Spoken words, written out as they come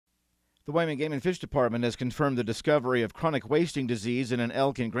The Wyoming Game and Fish Department has confirmed the discovery of chronic wasting disease in an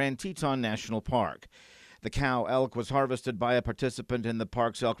elk in Grand Teton National Park. The cow elk was harvested by a participant in the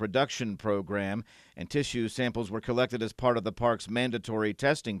park's elk reduction program, and tissue samples were collected as part of the park's mandatory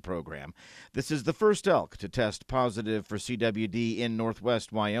testing program. This is the first elk to test positive for CWD in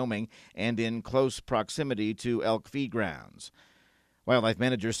northwest Wyoming and in close proximity to elk feed grounds. Wildlife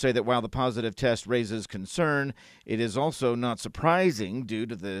managers say that while the positive test raises concern, it is also not surprising due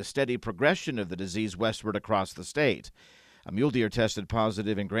to the steady progression of the disease westward across the state. A mule deer tested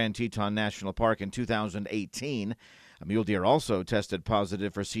positive in Grand Teton National Park in 2018. A mule deer also tested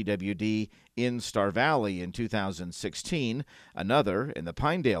positive for CWD in Star Valley in 2016, another in the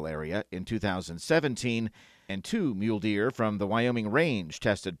Pinedale area in 2017, and 2 mule deer from the Wyoming Range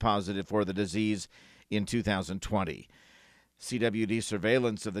tested positive for the disease in 2020. CWD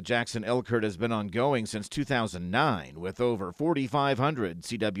surveillance of the Jackson elk herd has been ongoing since 2009, with over 4,500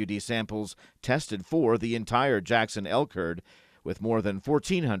 CWD samples tested for the entire Jackson elk herd, with more than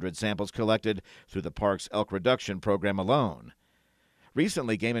 1,400 samples collected through the park's elk reduction program alone.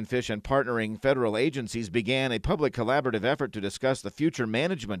 Recently, Game and Fish and partnering federal agencies began a public collaborative effort to discuss the future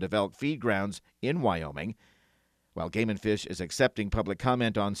management of elk feed grounds in Wyoming. While Game and Fish is accepting public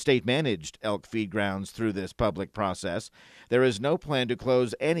comment on state-managed elk feed grounds through this public process, there is no plan to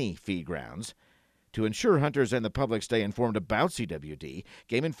close any feed grounds. To ensure hunters and the public stay informed about CWD,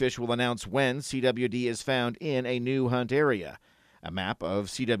 Game and Fish will announce when CWD is found in a new hunt area. A map of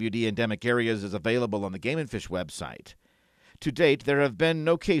CWD endemic areas is available on the Game and Fish website. To date, there have been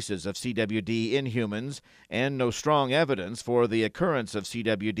no cases of CWD in humans and no strong evidence for the occurrence of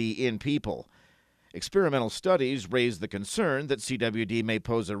CWD in people. Experimental studies raise the concern that CWD may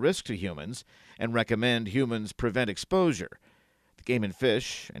pose a risk to humans and recommend humans prevent exposure. The Game and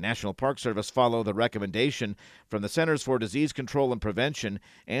Fish and National Park Service follow the recommendation from the Centers for Disease Control and Prevention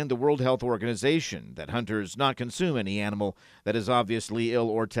and the World Health Organization that hunters not consume any animal that is obviously ill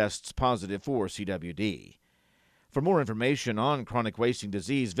or tests positive for CWD. For more information on chronic wasting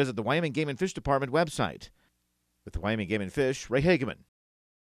disease, visit the Wyoming Game and Fish Department website. With the Wyoming Game and Fish, Ray Hageman.